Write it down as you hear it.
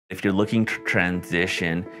If you're looking to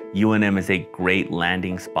transition, UNM is a great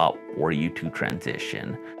landing spot for you to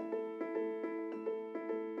transition.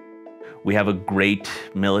 We have a great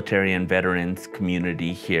military and veterans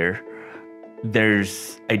community here.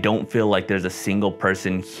 I don't feel like there's a single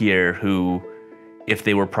person here who, if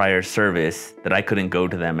they were prior service, that I couldn't go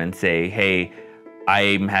to them and say, hey,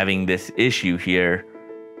 I'm having this issue here,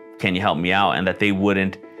 can you help me out? And that they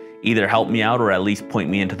wouldn't either help me out or at least point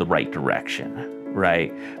me into the right direction.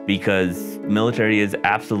 Right? Because military is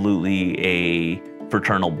absolutely a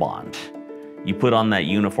fraternal bond. You put on that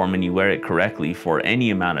uniform and you wear it correctly for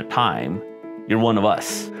any amount of time, you're one of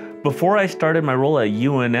us. Before I started my role at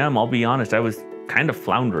UNM, I'll be honest, I was kind of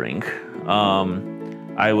floundering.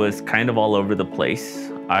 I was kind of all over the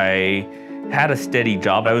place. I had a steady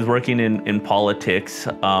job. I was working in politics,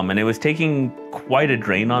 and it was taking quite a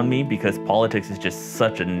drain on me because politics is just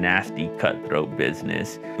such a nasty, cutthroat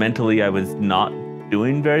business. Mentally, I was not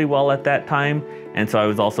doing very well at that time, and so I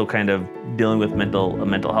was also kind of dealing with a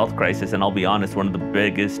mental health crisis. And I'll be honest, one of the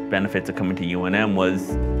biggest benefits of coming to UNM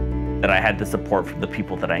was that I had the support from the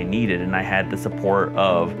people that I needed, and I had the support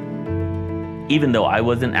of, even though I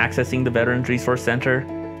wasn't accessing the Veterans Resource Center,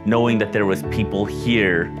 knowing that there was people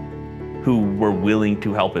here who were willing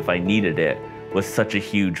to help if I needed it was such a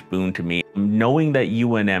huge boon to me. Knowing that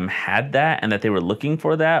UNM had that and that they were looking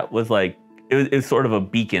for that was like, it was sort of a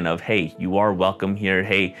beacon of, hey, you are welcome here.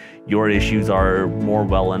 Hey, your issues are more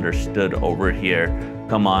well understood over here.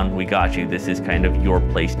 Come on, we got you. This is kind of your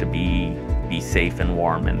place to be safe and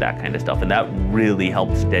warm and that kind of stuff. And that really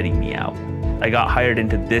helped steady me out. I got hired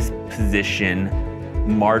into this position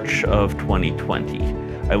March of 2020.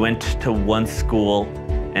 I went to one school,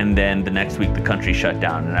 and then the next week the country shut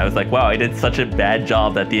down. And I was like, wow, I did such a bad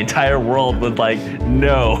job that the entire world was like,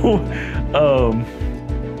 no.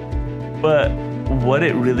 But what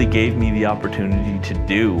it really gave me the opportunity to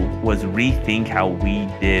do was rethink how we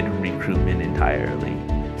did recruitment entirely.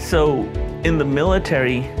 So in the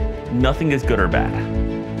military, nothing is good or bad.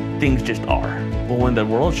 Things just are. But when the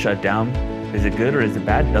world shut down, is it good or is it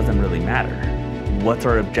bad? Doesn't really matter. What's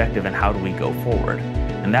our objective and how do we go forward?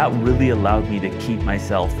 And that really allowed me to keep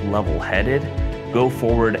myself level-headed, go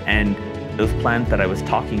forward, and those plans that I was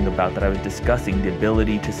talking about, that I was discussing, the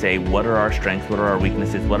ability to say, what are our strengths, what are our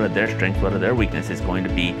weaknesses, what are their strengths, what are their weaknesses going to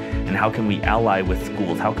be, and how can we ally with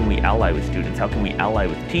schools, how can we ally with students, how can we ally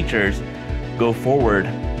with teachers, go forward.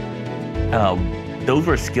 Those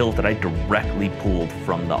were skills that I directly pulled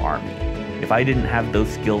from the Army. If I didn't have those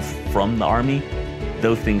skills from the Army,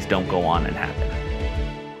 those things don't go on and happen.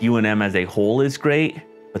 UNM as a whole is great,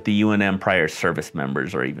 but the UNM prior service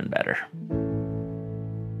members are even better.